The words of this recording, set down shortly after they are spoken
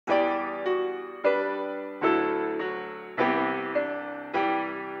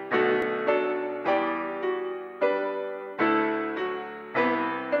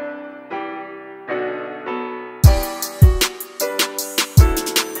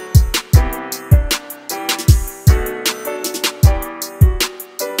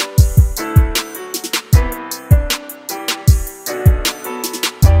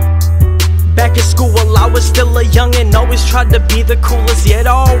always tried to be the coolest, yet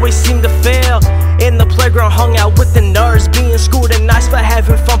I always seemed to fail. In the playground, hung out with the nerds, being schooled and nice for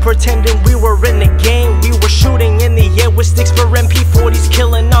having fun, pretending we were in the game. We were shooting in the air with sticks for MP40s,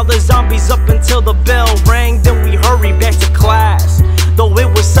 killing all the zombies up until the bell rang. Then we hurried back to class, though it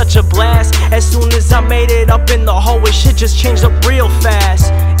was such a blast. As soon as I made it up in the hallway, shit just changed up real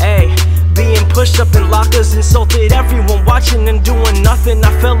fast. Ayy, being pushed up in lockers, insulted everyone watching and doing nothing.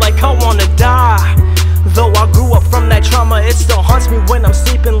 I felt like I wanna die. Though I grew up from that trauma, it still haunts me when I'm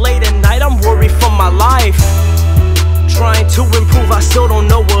sleeping late at night. I'm worried for my life, trying to improve. I still don't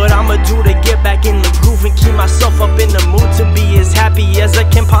know what I'ma do to get back in the groove and keep myself up in the mood to be as happy as I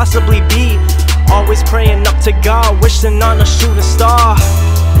can possibly be. Always praying up to God, wishing on a shooting star.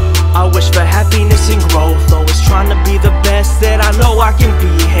 I wish for happiness and growth, always trying to be the best that I know I can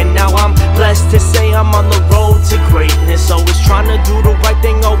be. And now I'm blessed to say I'm on the road to greatness, always trying to do the right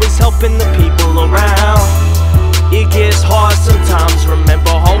thing, always helping the people around. It gets hard sometimes,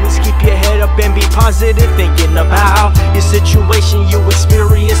 remember, always keep your head up and be positive, thinking about your situation you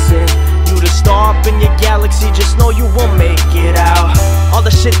experiencing. You the star up in your galaxy, just know you won't make it out. All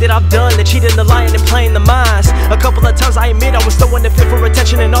the shit that I've done, the cheating, the lying, and playing the minds. A couple of times I admit I was throwing the fit for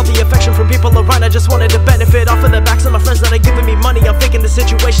attention and all the affection from people around. I just wanted to benefit off of the backs of my friends that are giving me money. I'm faking the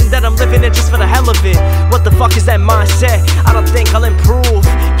situation that I'm living in just for the hell of it. What the fuck is that mindset? I don't think I'll improve.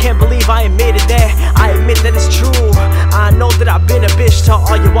 Can't believe I admitted that. I admit that it's true. I know that I've been a bitch to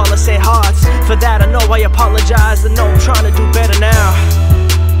all you Wallace hearts. For that I know I apologize. I know I'm trying to do better now,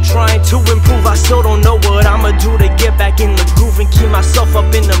 trying to improve. I still don't know what I'ma do to get back in the groove and keep myself up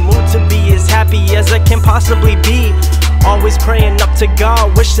in the mood to be as happy as I can possibly be. Always praying up to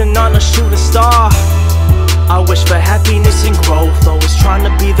God, wishing on a shooting star. I wish for happiness and growth, always trying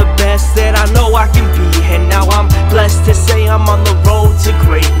to be the best that I know I can be. And now I'm blessed to say I'm on the road to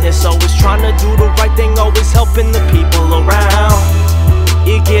greatness, always trying to do the right thing, always helping the people around.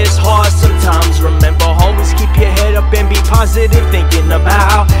 It gets hard sometimes, remember, always keep your head up and be positive, thinking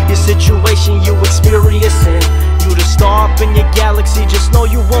about your situation you experiencing. You the star up in your galaxy, just know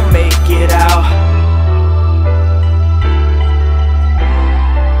you won't make it out.